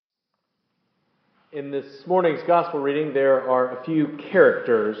In this morning's gospel reading, there are a few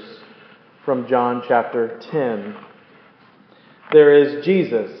characters from John chapter 10. There is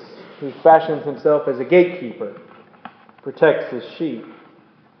Jesus, who fashions himself as a gatekeeper, protects his sheep.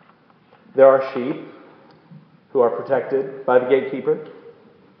 There are sheep who are protected by the gatekeeper.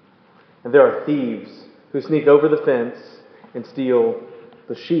 And there are thieves who sneak over the fence and steal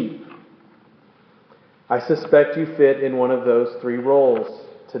the sheep. I suspect you fit in one of those three roles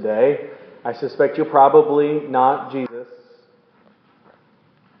today. I suspect you're probably not Jesus.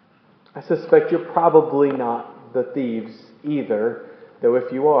 I suspect you're probably not the thieves either, though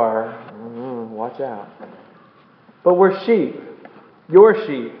if you are, watch out. But we're sheep. You're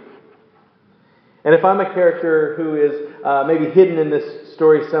sheep. And if I'm a character who is maybe hidden in this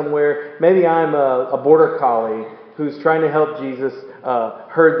story somewhere, maybe I'm a border collie who's trying to help Jesus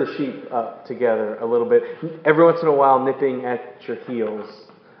herd the sheep together a little bit, every once in a while nipping at your heels.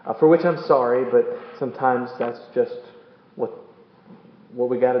 For which I'm sorry, but sometimes that's just what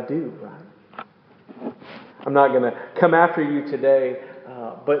we got to do, right? I'm not going to come after you today,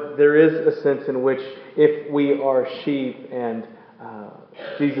 but there is a sense in which if we are sheep and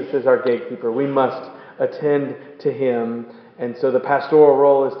Jesus is our gatekeeper, we must attend to Him. And so the pastoral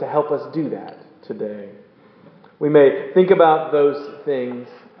role is to help us do that today. We may think about those things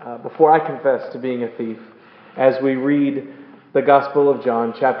before I confess to being a thief as we read the Gospel of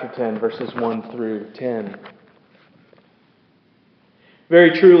John, chapter 10, verses 1 through 10.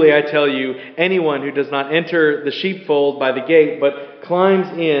 Very truly, I tell you, anyone who does not enter the sheepfold by the gate, but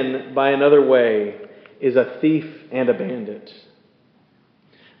climbs in by another way, is a thief and a bandit.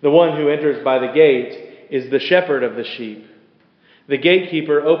 The one who enters by the gate is the shepherd of the sheep. The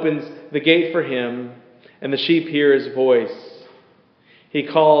gatekeeper opens the gate for him, and the sheep hear his voice. He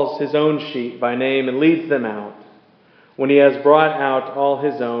calls his own sheep by name and leads them out. When he has brought out all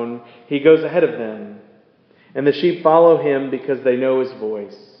his own, he goes ahead of them, and the sheep follow him because they know his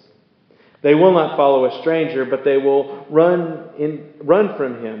voice. They will not follow a stranger, but they will run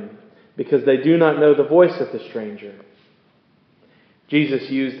from him because they do not know the voice of the stranger. Jesus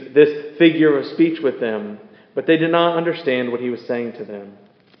used this figure of speech with them, but they did not understand what he was saying to them.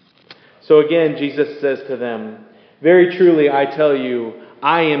 So again, Jesus says to them, "Very truly, I tell you,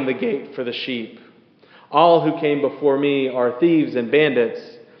 I am the gate for the sheep. All who came before me are thieves and bandits,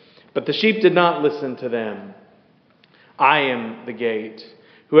 but the sheep did not listen to them. I am the gate.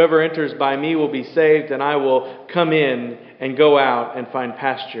 Whoever enters by me will be saved, and I will come in and go out and find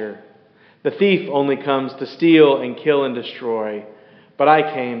pasture. The thief only comes to steal and kill and destroy, but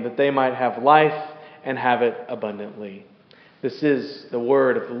I came that they might have life and have it abundantly." This is the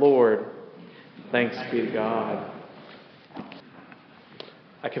word of the Lord. Thanks be to God.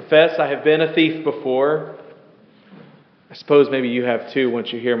 I confess I have been a thief before. I suppose maybe you have too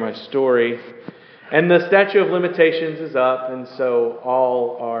once you hear my story. And the statute of limitations is up, and so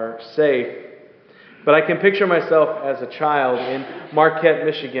all are safe. But I can picture myself as a child in Marquette,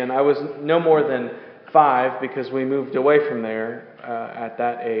 Michigan. I was no more than 5 because we moved away from there at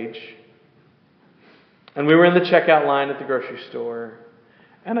that age. And we were in the checkout line at the grocery store,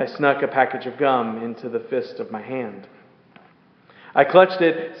 and I snuck a package of gum into the fist of my hand. I clutched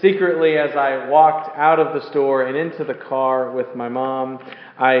it secretly as I walked out of the store and into the car with my mom.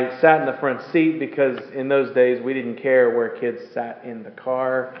 I sat in the front seat because in those days we didn't care where kids sat in the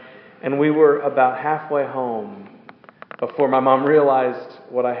car. And we were about halfway home before my mom realized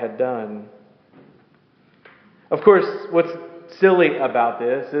what I had done. Of course, what's silly about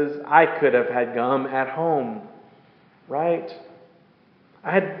this is I could have had gum at home, right?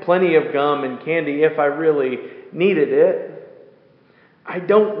 I had plenty of gum and candy if I really needed it. I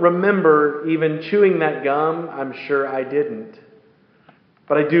don't remember even chewing that gum. I'm sure I didn't.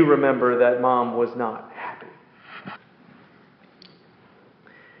 But I do remember that Mom was not happy.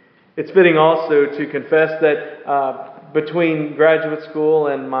 It's fitting also to confess that between graduate school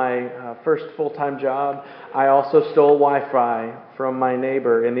and my first full-time job, I also stole Wi-Fi from my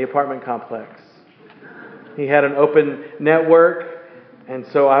neighbor in the apartment complex. He had an open network, and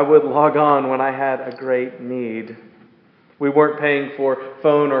so I would log on when I had a great need. We weren't paying for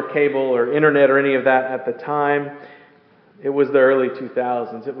phone or cable or internet or any of that at the time. It was the early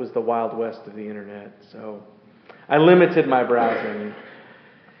 2000s. It was the Wild West of the internet. So I limited my browsing,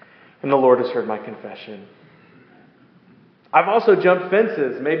 and the Lord has heard my confession. I've also jumped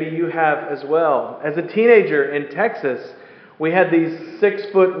fences. Maybe you have as well. As a teenager in Texas, we had these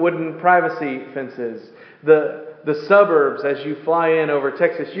 6-foot wooden privacy fences. The suburbs, as you fly in over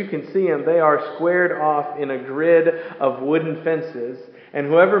Texas, you can see them. They are squared off in a grid of wooden fences. And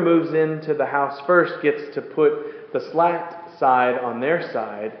whoever moves into the house first gets to put the slat side on their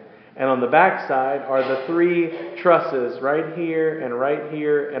side. And on the back side are the 3 trusses right here and right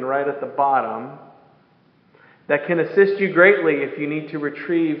here and right at the bottom that can assist you greatly if you need to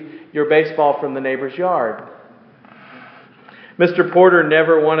retrieve your baseball from the neighbor's yard. Mr. Porter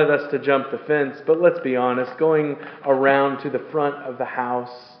never wanted us to jump the fence, but let's be honest, going around to the front of the house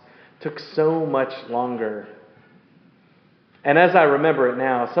took so much longer. And as I remember it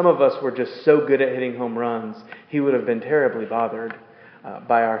now, some of us were just so good at hitting home runs, he would have been terribly bothered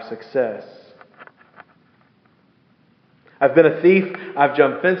by our success. I've been a thief. I've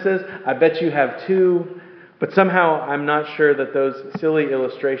jumped fences. I bet you have too. But somehow I'm not sure that those silly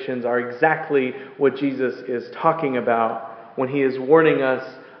illustrations are exactly what Jesus is talking about when he is warning us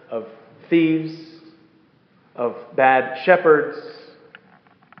of thieves, of bad shepherds,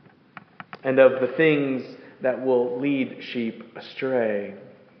 and of the things that will lead sheep astray.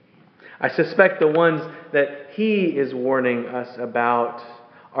 I suspect the ones that he is warning us about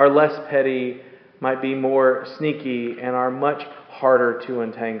are less petty, might be more sneaky, and are much harder to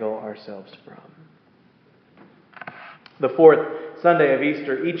untangle ourselves from. The 4th Sunday of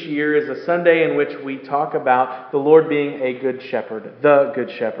Easter each year is a Sunday in which we talk about the Lord being a good shepherd, the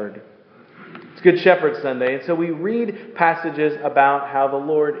Good Shepherd. It's Good Shepherd Sunday, and so we read passages about how the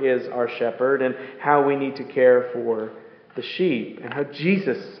Lord is our shepherd and how we need to care for the sheep and how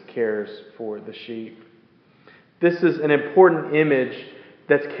Jesus cares for the sheep. This is an important image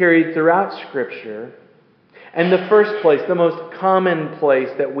that's carried throughout Scripture. And the first place, the most common place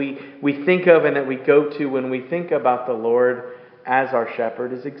that we think of and that we go to when we think about the Lord as our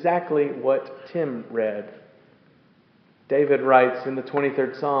shepherd is exactly what Tim read. David writes in the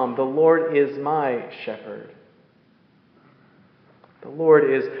 23rd Psalm, "The Lord is my shepherd." The Lord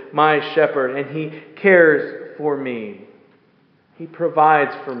is my shepherd, and He cares for me. He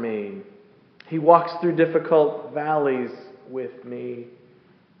provides for me. He walks through difficult valleys with me.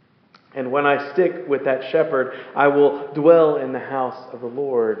 And when I stick with that shepherd, I will dwell in the house of the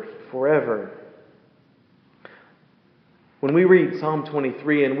Lord forever. When we read Psalm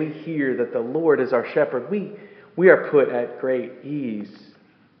 23 and we hear that the Lord is our shepherd, we are put at great ease.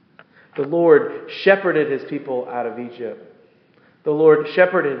 The Lord shepherded His people out of Egypt. The Lord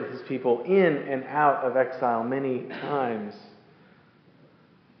shepherded His people in and out of exile many times.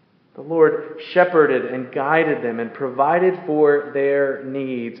 The Lord shepherded and guided them and provided for their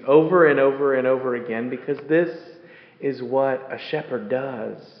needs over and over and over again, because this is what a shepherd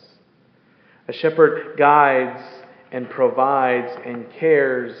does. A shepherd guides and provides and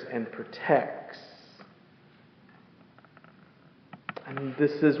cares and protects. And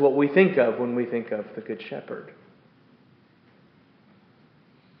this is what we think of when we think of the Good Shepherd.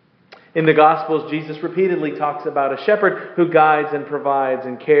 In the Gospels, Jesus repeatedly talks about a shepherd who guides and provides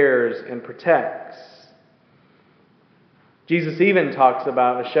and cares and protects. Jesus even talks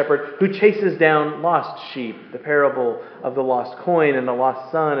about a shepherd who chases down lost sheep. The parable of the lost coin and the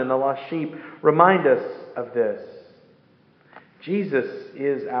lost son and the lost sheep remind us of this. Jesus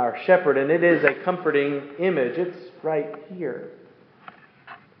is our shepherd, and it is a comforting image. It's right here.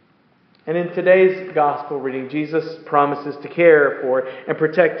 And in today's gospel reading, Jesus promises to care for and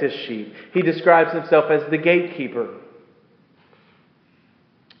protect His sheep. He describes Himself as the gatekeeper.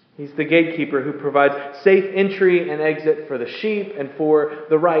 He's the gatekeeper who provides safe entry and exit for the sheep and for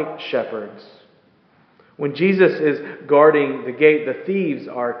the right shepherds. When Jesus is guarding the gate, the thieves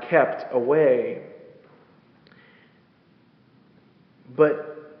are kept away.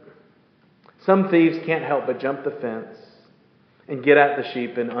 But some thieves can't help but jump the fence and get at the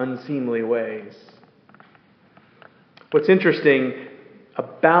sheep in unseemly ways. What's interesting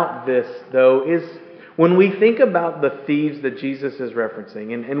about this, though, is when we think about the thieves that Jesus is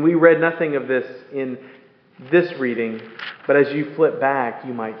referencing, and we read nothing of this in this reading, but as you flip back,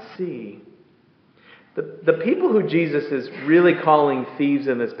 you might see. The people who Jesus is really calling thieves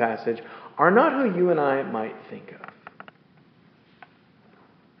in this passage are not who you and I might think of.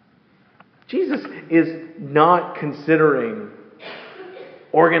 Jesus is not considering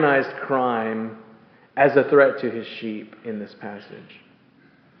organized crime as a threat to His sheep in this passage.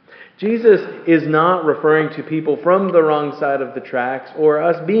 Jesus is not referring to people from the wrong side of the tracks or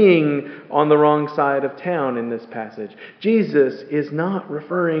us being on the wrong side of town in this passage. Jesus is not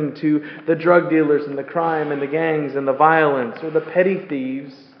referring to the drug dealers and the crime and the gangs and the violence or the petty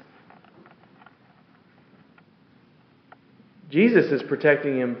thieves. Jesus is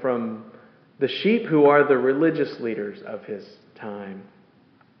protecting Him from the sheep who are the religious leaders of His time.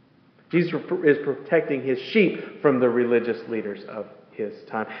 Jesus is protecting His sheep from the religious leaders of His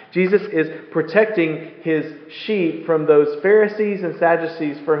time. Jesus is protecting His sheep from those Pharisees and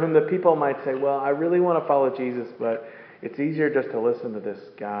Sadducees for whom the people might say, well, I really want to follow Jesus, but It's easier just to listen to this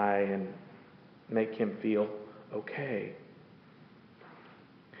guy and make him feel okay.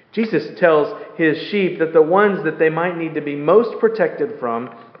 Jesus tells his sheep that the ones that they might need to be most protected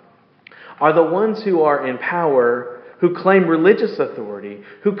from are the ones who are in power, who claim religious authority,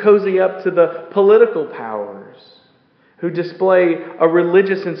 who cozy up to the political powers, who display a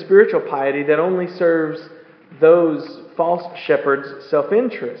religious and spiritual piety that only serves those false shepherds'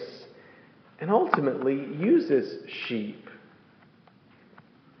 self-interests and ultimately uses sheep,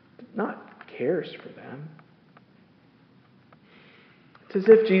 not cares for them. It's as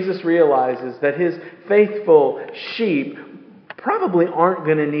if Jesus realizes that his faithful sheep probably aren't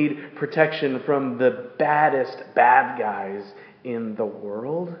going to need protection from the baddest bad guys in the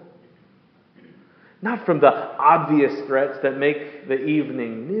world. Not from the obvious threats that make the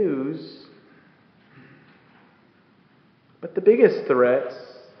evening news. But the biggest threats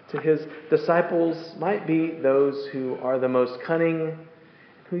to his disciples might be those who are the most cunning,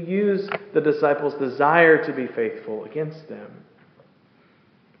 who use the disciples' desire to be faithful against them.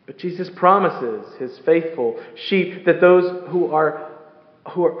 But Jesus promises his faithful sheep that those who are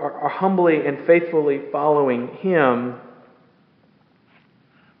humbly and faithfully following him,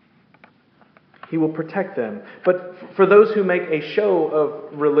 he will protect them. But for those who make a show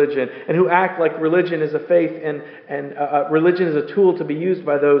of religion and who act like religion is a faith and religion is a tool to be used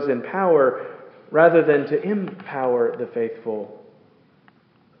by those in power rather than to empower the faithful,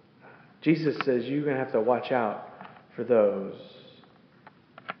 Jesus says you're going to have to watch out for those.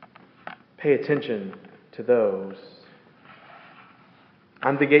 Pay attention to those.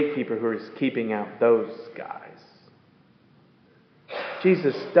 I'm the gatekeeper who is keeping out those guys.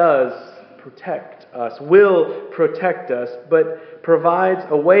 Jesus does protect us, will protect us, but provides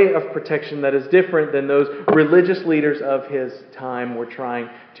a way of protection that is different than those religious leaders of his time were trying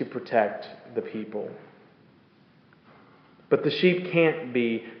to protect the people. But the sheep can't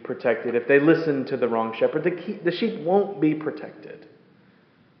be protected if they listen to the wrong shepherd. The sheep won't be protected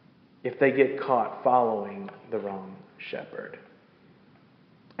if they get caught following the wrong shepherd.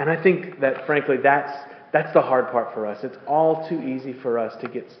 And I think that, frankly, that's the hard part for us. It's all too easy for us to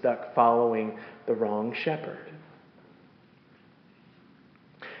get stuck following the wrong shepherd.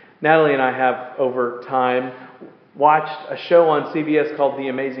 Natalie and I have, over time, watched a show on CBS called The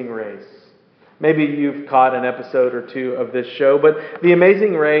Amazing Race. Maybe you've caught an episode or two of this show, but The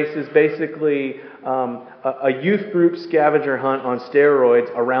Amazing Race is basically a youth group scavenger hunt on steroids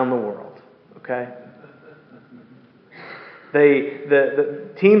around the world. Okay?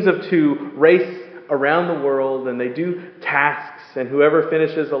 The teams of two race around the world and they do tasks, and whoever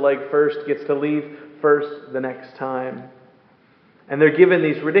finishes a leg first gets to leave first the next time. And they're given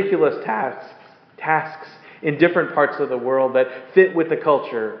these ridiculous tasks in different parts of the world that fit with the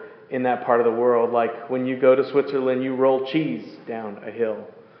culture in that part of the world. Like when you go to Switzerland, you roll cheese down a hill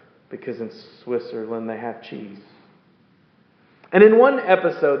because in Switzerland they have cheese. And in one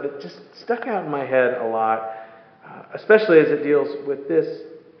episode that just stuck out in my head a lot, especially as it deals with this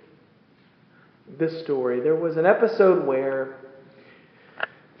story, there was an episode where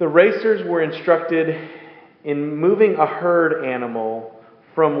the racers were instructed in moving a herd animal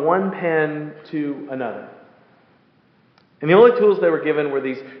from one pen to another. And the only tools they were given were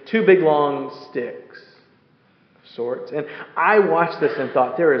these two big long sticks of sorts. And I watched this and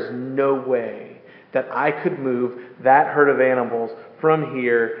thought, there is no way that I could move that herd of animals from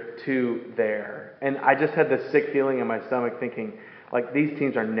here to there. And I just had this sick feeling in my stomach thinking, like, these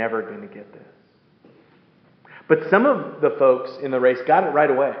teams are never going to get this. But some of the folks in the race got it right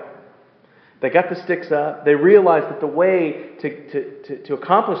away. They got the sticks up. They realized that the way to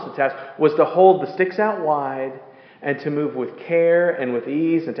accomplish the task was to hold the sticks out wide and to move with care and with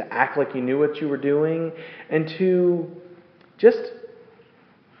ease and to act like you knew what you were doing and to just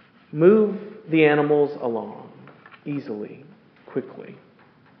move the animals along easily, quickly.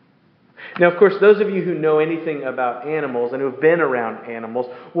 Now, of course, those of you who know anything about animals and who have been around animals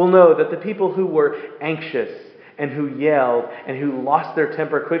will know that the people who were anxious and who yelled and who lost their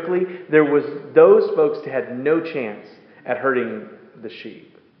temper quickly, those folks had no chance at hurting the sheep.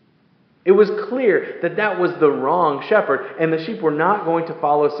 It was clear that that was the wrong shepherd, and the sheep were not going to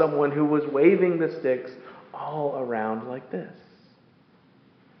follow someone who was waving the sticks all around like this.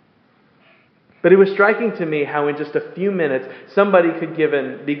 But it was striking to me how in just a few minutes somebody could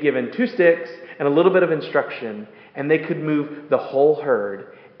be given two sticks and a little bit of instruction, and they could move the whole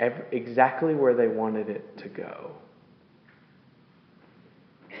herd exactly where they wanted it to go.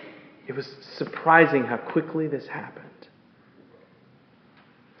 It was surprising how quickly this happened.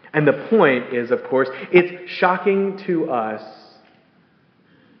 And the point is, of course, it's shocking to us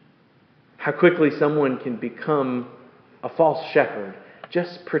how quickly someone can become a false shepherd,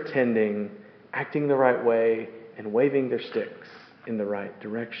 just pretending, acting the right way, and waving their sticks in the right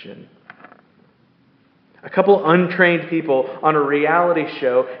direction. A couple untrained people on a reality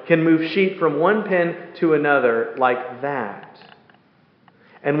show can move sheep from one pen to another like that.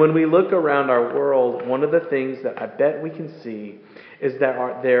 And when we look around our world, one of the things that I bet we can see is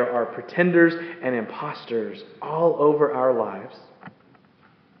that there are pretenders and imposters all over our lives.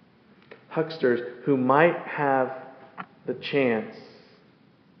 Hucksters who might have the chance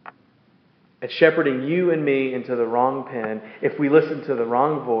at shepherding you and me into the wrong pen if we listen to the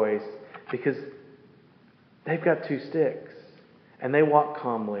wrong voice, because they've got two sticks and they walk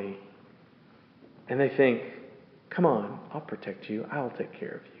calmly and they think, come on, I'll protect you, I'll take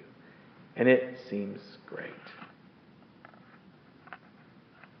care of you. And it seems great.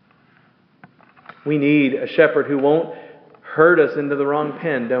 We need a shepherd who won't herd us into the wrong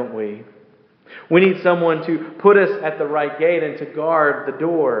pen, don't we? We need someone to put us at the right gate and to guard the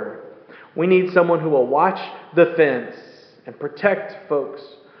door. We need someone who will watch the fence and protect folks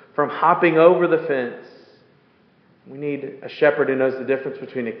from hopping over the fence. We need a shepherd who knows the difference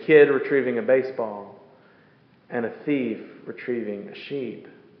between a kid retrieving a baseball and a thief retrieving a sheep.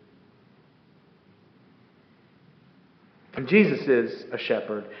 And Jesus is a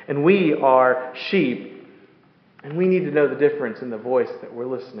shepherd, and we are sheep, and we need to know the difference in the voice that we're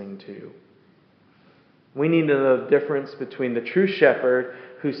listening to. We need to know the difference between the true shepherd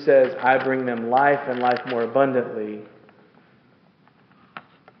who says, I bring them life and life more abundantly,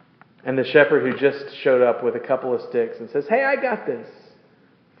 and the shepherd who just showed up with a couple of sticks and says, hey, I got this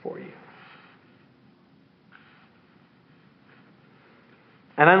for you.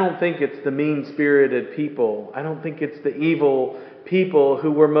 And I don't think it's the mean-spirited people. I don't think it's the evil people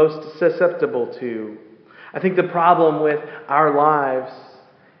who we're most susceptible to. I think the problem with our lives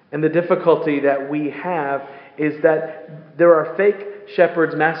and the difficulty that we have is that there are fake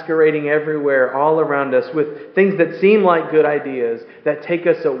shepherds masquerading everywhere all around us with things that seem like good ideas that take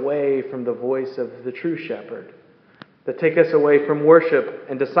us away from the voice of the true shepherd, that take us away from worship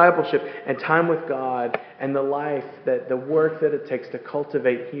and discipleship and time with God and the life, that the work that it takes to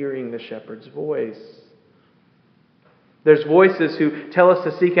cultivate hearing the shepherd's voice. There's voices who tell us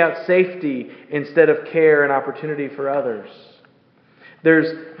to seek out safety instead of care and opportunity for others.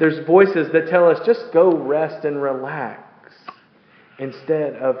 There's voices that tell us just go rest and relax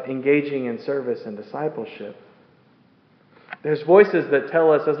instead of engaging in service and discipleship. There's voices that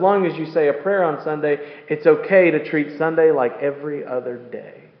tell us as long as you say a prayer on Sunday, it's okay to treat Sunday like every other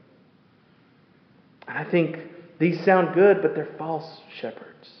day. And I think these sound good, but they're false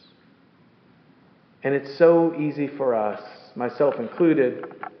shepherds. And it's so easy for us, myself included,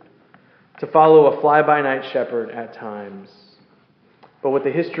 to follow a fly-by-night shepherd at times. But what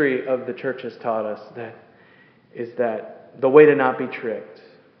the history of the church has taught us is that the way to not be tricked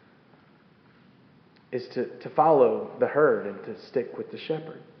is to follow the herd and to stick with the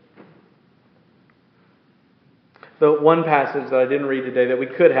shepherd. The one passage that I didn't read today that we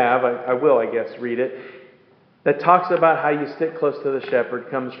could have, I will, I guess, read it, that talks about how you stick close to the shepherd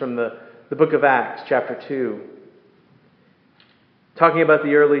comes from the book of Acts, chapter 2. Talking about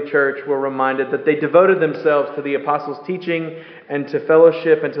the early church, we're reminded that they devoted themselves to the apostles' teaching and to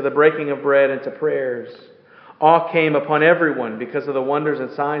fellowship and to the breaking of bread and to prayers. Awe came upon everyone because of the wonders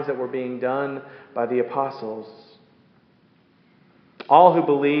and signs that were being done by the apostles. All who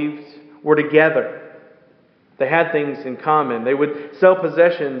believed were together. They had things in common. They would sell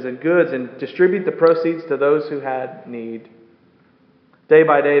possessions and goods and distribute the proceeds to those who had need. Day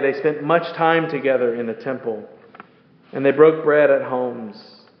by day, they spent much time together in the temple. And they broke bread at homes.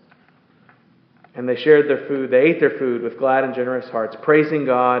 And they shared their food. They ate their food with glad and generous hearts, praising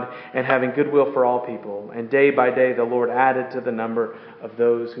God and having goodwill for all people. And day by day, the Lord added to the number of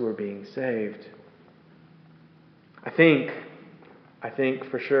those who were being saved. I think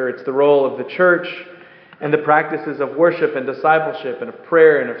for sure it's the role of the church and the practices of worship and discipleship and of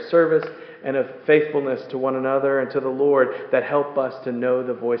prayer and of service and of faithfulness to one another and to the Lord that help us to know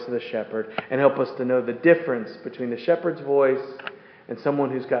the voice of the shepherd and help us to know the difference between the shepherd's voice and someone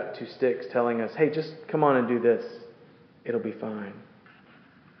who's got two sticks telling us, hey, just come on and do this. It'll be fine.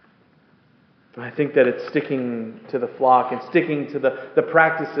 And I think that it's sticking to the flock and sticking to the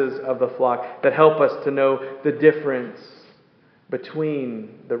practices of the flock that help us to know the difference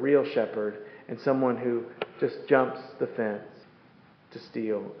between the real shepherd and someone who just jumps the fence to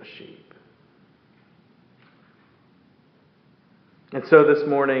steal a sheep. And so this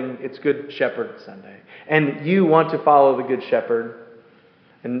morning, it's Good Shepherd Sunday. And you want to follow the Good Shepherd.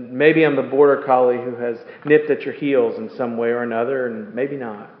 And maybe I'm the border collie who has nipped at your heels in some way or another, and maybe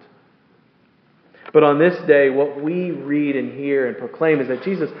not. But on this day, what we read and hear and proclaim is that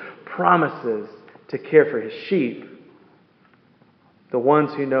Jesus promises to care for his sheep, the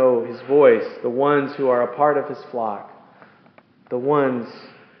ones who know his voice, the ones who are a part of his flock, the ones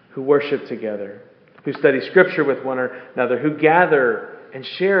who worship together, who study Scripture with one another, who gather and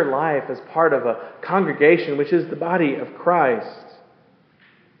share life as part of a congregation, which is the body of Christ.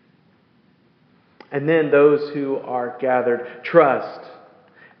 And then those who are gathered trust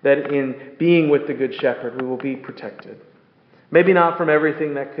that in being with the Good Shepherd, we will be protected. Maybe not from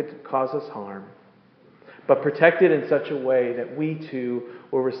everything that could cause us harm, but protected in such a way that we too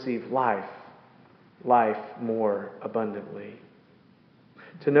will receive life more abundantly.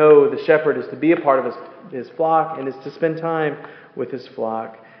 To know the shepherd is to be a part of his flock and is to spend time with his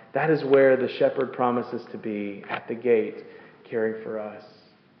flock. That is where the shepherd promises to be, at the gate, caring for us.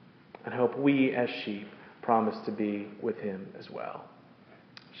 And hope we as sheep promise to be with him as well.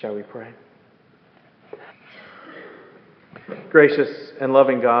 Shall we pray? Gracious and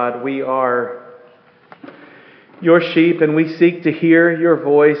loving God, we are your sheep, and we seek to hear your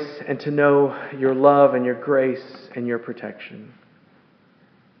voice and to know your love and your grace and your protection.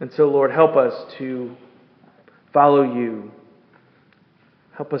 And so, Lord, help us to follow you.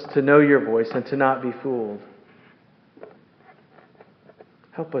 Help us to know your voice and to not be fooled.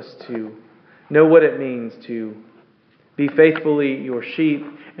 Help us to know what it means to be faithfully your sheep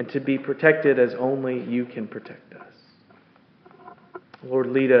and to be protected as only you can protect us. Lord,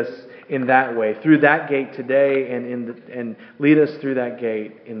 lead us in that way, through that gate today, and lead us through that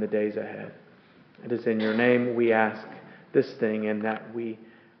gate in the days ahead. It is in your name we ask this thing and that we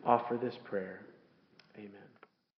offer this prayer.